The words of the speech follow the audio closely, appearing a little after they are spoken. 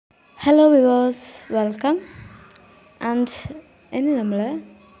Hello viewers, welcome. And ഇന്ന് നമ്മൾ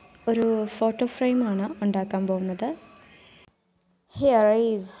ഒരു ഫോട്ടോ ഫ്രെയിമാണ് ഉണ്ടാക്കാൻ പോകുന്നത്.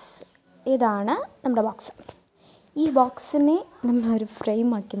 ഇതാണ് നമ്മുടെ ബോക്സ്. ഈ ബോക്സിനെ നമ്മളൊരു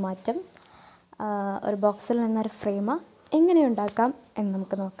ഫ്രെയിമാക്കി മാറ്റും. ഒരു ബോക്സിൽ നിന്നൊരു ഫ്രെയിം എങ്ങനെ ഉണ്ടാക്കാം എന്ന്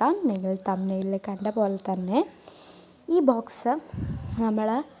നമുക്ക് നോക്കാം. നിങ്ങൾ തംബ്നെയിലിൽ കണ്ട പോലെ തന്നെ ഈ ബോക്സ് നമ്മൾ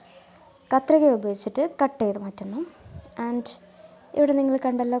കത്രിക ഉപയോഗിച്ചിട്ട് കട്ട് ചെയ്ത് മാറ്റുന്നു. ആൻഡ് ഇവിടെ നിങ്ങൾ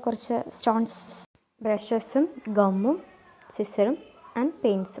കണ്ടല്ലോ, കുറച്ച് സ്റ്റോൺസ്, ബ്രഷസും ഗമ്മും സിസറും ആൻഡ്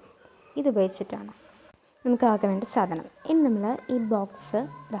പെയിൻസും ഇതുപയോഗിച്ചിട്ടാണ് നമുക്ക് ആകെ വേണ്ട സാധനം. ഇനി നമ്മൾ ഈ ബോക്സ്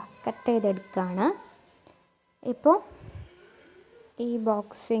കട്ട് ചെയ്തെടുക്കുകയാണ്. ഇപ്പോൾ ഈ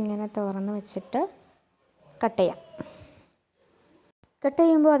ബോക്സ് ഇങ്ങനെ തുറന്ന് വെച്ചിട്ട് കട്ട് ചെയ്യാം. കട്ട്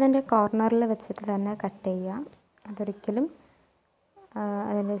ചെയ്യുമ്പോൾ അതിൻ്റെ കോർണറിൽ വെച്ചിട്ട് തന്നെ കട്ട് ചെയ്യാം. അതൊരിക്കലും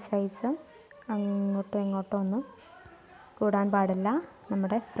അതിൻ്റെ സൈസ് അങ്ങോട്ടോ ഇങ്ങോട്ടോ ഒന്നും കൂടാൻ പാടില്ല.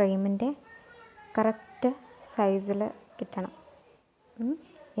 നമ്മുടെ ഫ്രെയിമിൻ്റെ കറക്റ്റ് സൈസിൽ കിട്ടണം.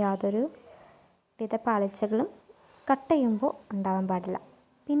 യാതൊരു വിധ പാളിച്ചകളും കട്ട് ചെയ്യുമ്പോൾ ഉണ്ടാകാൻ പാടില്ല.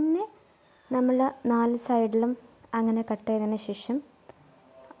 പിന്നെ നമ്മൾ 4 സൈഡിലും അങ്ങനെ കട്ട് ചെയ്തതിന് ശേഷം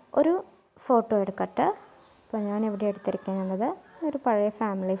ഒരു ഫോട്ടോ എടുക്കട്ടെ. അപ്പോൾ ഞാൻ ഇവിടെ എടുത്തിരിക്കുന്നത് ഒരു പഴയ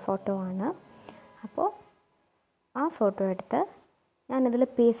ഫാമിലി ഫോട്ടോ ആണ്. അപ്പോൾ ആ ഫോട്ടോ എടുത്ത് ഞാനിതിൽ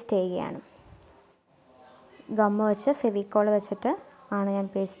പേസ്റ്റ് ചെയ്യുകയാണ്. ഗമ്മ് വെച്ച് ഫെവിക്കോൾ വെച്ചിട്ട് ആണ് ഞാൻ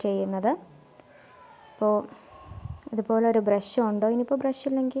പേസ്റ്റ് ചെയ്യുന്നത്. അപ്പോൾ ഇതുപോലെ ഒരു ബ്രഷ് ഉണ്ടോ? ഇനിയിപ്പോൾ ബ്രഷ്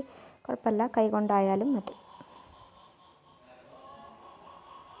ഇല്ലെങ്കിൽ കുഴപ്പമില്ല, കൈ കൊണ്ടായാലും മതി.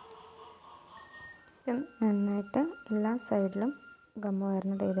 ഇപ്പം നന്നായിട്ട് എല്ലാ സൈഡിലും ഗമ്മ്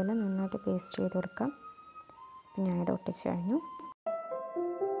വരുന്നത് ഇതിൽ നന്നായിട്ട് പേസ്റ്റ് ചെയ്ത് കൊടുക്കാം. അപ്പം ഞാനിത് ഒട്ടിച്ച് കഴിഞ്ഞു.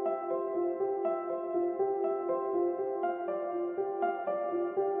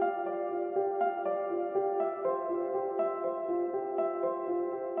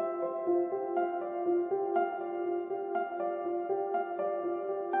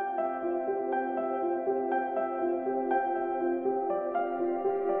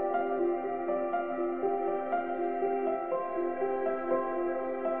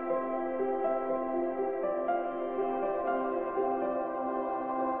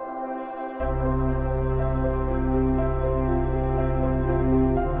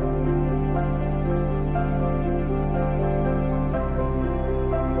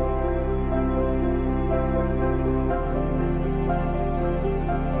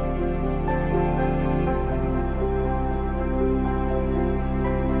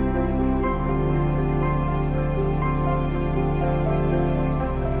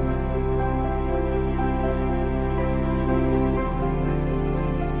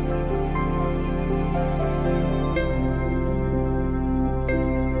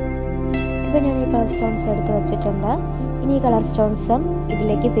 ഇപ്പോൾ ഞാൻ ഈ കളർ സ്റ്റോൺസ് എടുത്ത് വെച്ചിട്ടുണ്ട്. ഇനി ഈ കളർ സ്റ്റോൺസ്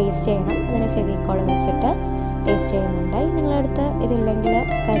ഇതിലേക്ക് പേസ്റ്റ് ചെയ്യണം. അതിന് ഫെവിക്കോൾ വെച്ചിട്ട് പേസ്റ്റ് ചെയ്യുന്നുണ്ട്. നിങ്ങളടുത്ത് ഇതില്ലെങ്കിൽ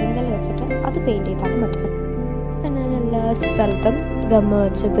കരിങ്കൽ വെച്ചിട്ട് അത് പെയിൻറ്റ് ചെയ്താലും മതി. അപ്പം ഞാൻ എല്ലാ സ്ഥലത്തും ഗമ്മ്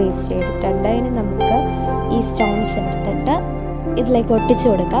വെച്ച് പേസ്റ്റ് ചെയ്തിട്ടുണ്ട്. ഇനി നമുക്ക് ഈ സ്റ്റോൺസ് എടുത്തിട്ട് ഇതിലേക്ക് ഒട്ടിച്ചു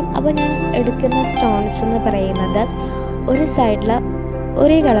കൊടുക്കാം. അപ്പോൾ ഞാൻ എടുക്കുന്ന സ്റ്റോൺസ് എന്ന് പറയുന്നത് ഒരു സൈഡിൽ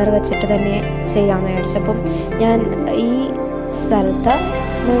ഒരേ കളർ വെച്ചിട്ട് തന്നെ ചെയ്യാമെന്ന് വിചാരിച്ചു. അപ്പം ഞാൻ ഈ സ്ഥലത്ത്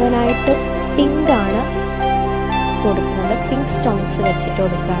മുഴുവനായിട്ട് പിങ്കാണ് കൊടുക്കുന്നത്. പിങ്ക് സ്റ്റോൺസ് വെച്ചിട്ട്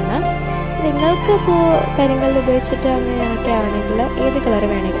കൊടുക്കുകയാണ്. നിങ്ങൾക്ക് ഇപ്പോൾ കരിങ്കല്ല് ഉപയോഗിച്ചിട്ട് അങ്ങനെയൊക്കെ ആണെങ്കിൽ ഏത് കളർ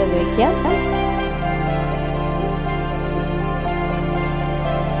വേണമെങ്കിലും ഉപയോഗിക്കാം.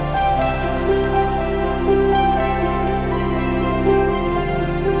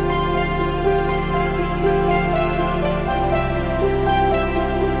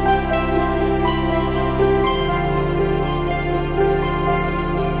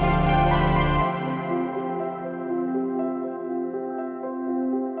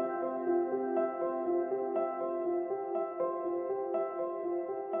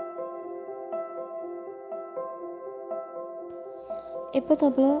 ഇപ്പോൾ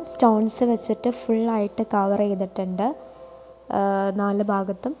നമ്മൾ സ്റ്റോൺസ് വെച്ചിട്ട് ഫുള്ളായിട്ട് കവർ ചെയ്തിട്ടുണ്ട്. 4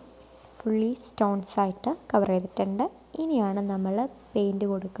 ഭാഗത്തും ഫുള്ളി സ്റ്റോൺസായിട്ട് കവർ ചെയ്തിട്ടുണ്ട്. ഇനിയാണ് നമ്മൾ പെയിൻറ്റ്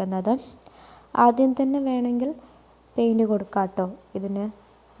കൊടുക്കുന്നത്. ആദ്യം തന്നെ വേണമെങ്കിൽ പെയിൻറ്റ് കൊടുക്കാം കേട്ടോ.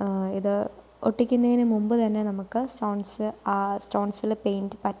 ഇത് ഒട്ടിക്കുന്നതിന് മുമ്പ് തന്നെ നമുക്ക് സ്റ്റോൺസിൽ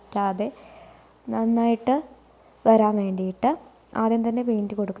പെയിൻറ്റ് പറ്റാതെ നന്നായിട്ട് വരാൻ വേണ്ടിയിട്ട് ആദ്യം തന്നെ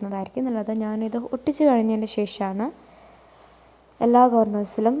പെയിൻറ്റ് കൊടുക്കുന്നതായിരിക്കും നല്ലത്. ഞാനിത് ഒട്ടിച്ച് കഴിഞ്ഞതിന് ശേഷമാണ് എല്ലാ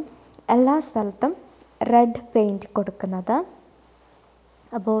കോർണേഴ്സിലും എല്ലാ സ്ഥലത്തും റെഡ് പെയിൻറ്റ് കൊടുക്കുന്നത്.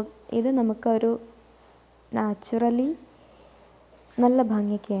 അപ്പോൾ ഇത് നമുക്കൊരു നാച്ചുറലി നല്ല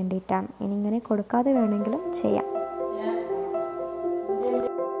ഭംഗിക്ക് വേണ്ടിയിട്ടാണ്. ഇനി ഇങ്ങനെ കൊടുക്കാതെ വേണമെങ്കിലും ചെയ്യാം.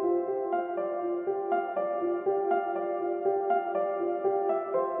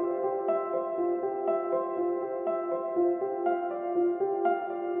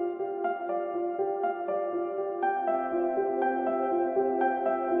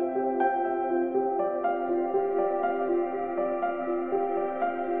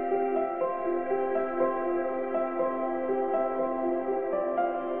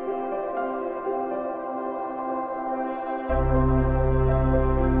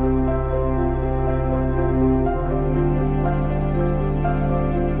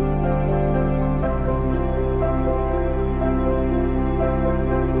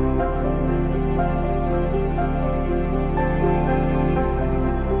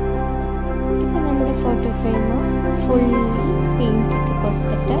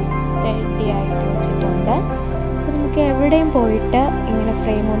 എവിടെയും പോയിട്ട് ഇങ്ങനെ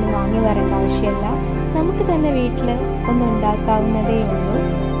ഫ്രെയിമൊന്നും വാങ്ങി വരേണ്ട ആവശ്യമില്ല. നമുക്ക് തന്നെ വീട്ടിൽ ഒന്ന് ഉണ്ടാക്കാവുന്നതേ ഉള്ളൂ.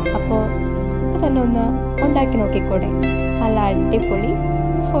 അപ്പോൾ നമുക്ക് തന്നെ ഒന്ന് ഉണ്ടാക്കി നോക്കിക്കൂടെ? നല്ല അടിപൊളി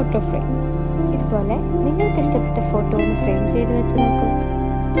ഫോട്ടോ ഫ്രെയിം. ഇതുപോലെ നിങ്ങൾക്ക് ഇഷ്ടപ്പെട്ട ഫോട്ടോ ഒന്ന് ഫ്രെയിം ചെയ്ത് വെച്ച് നോക്കൂ.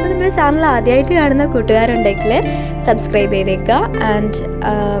 അപ്പോൾ നമ്മുടെ ചാനൽ ആദ്യമായിട്ട് കാണുന്ന കൂട്ടുകാരുണ്ടെങ്കിൽ സബ്സ്ക്രൈബ് ചെയ്തേക്കുക. ആൻഡ്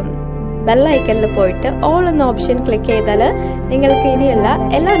ബെല്ലൈക്കണിൽ പോയിട്ട് ഓൾ എന്ന ഓപ്ഷൻ ക്ലിക്ക് ചെയ്താൽ നിങ്ങൾക്ക് ഇനിയുള്ള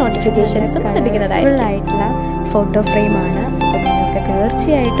എല്ലാ നോട്ടിഫിക്കേഷൻസും ലഭിക്കുന്നതായിരിക്കും. ഫുള്ളായിട്ടുള്ള ഫോട്ടോ ഫ്രെയിമാണ്. അപ്പോൾ നിങ്ങൾക്ക്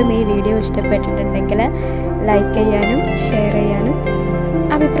തീർച്ചയായിട്ടും ഈ വീഡിയോ ഇഷ്ടപ്പെട്ടിട്ടുണ്ടെങ്കിൽ ലൈക്ക് ചെയ്യാനും ഷെയർ ചെയ്യാനും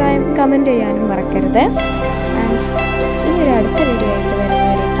അഭിപ്രായം കമൻറ്റ് ചെയ്യാനും മറക്കരുത്. ആൻഡ് ഇനി ഒരു അടുത്ത വീഡിയോ ആയിട്ട്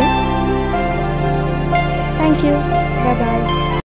വരുന്നതായിരിക്കും. Thank you. Bye bye.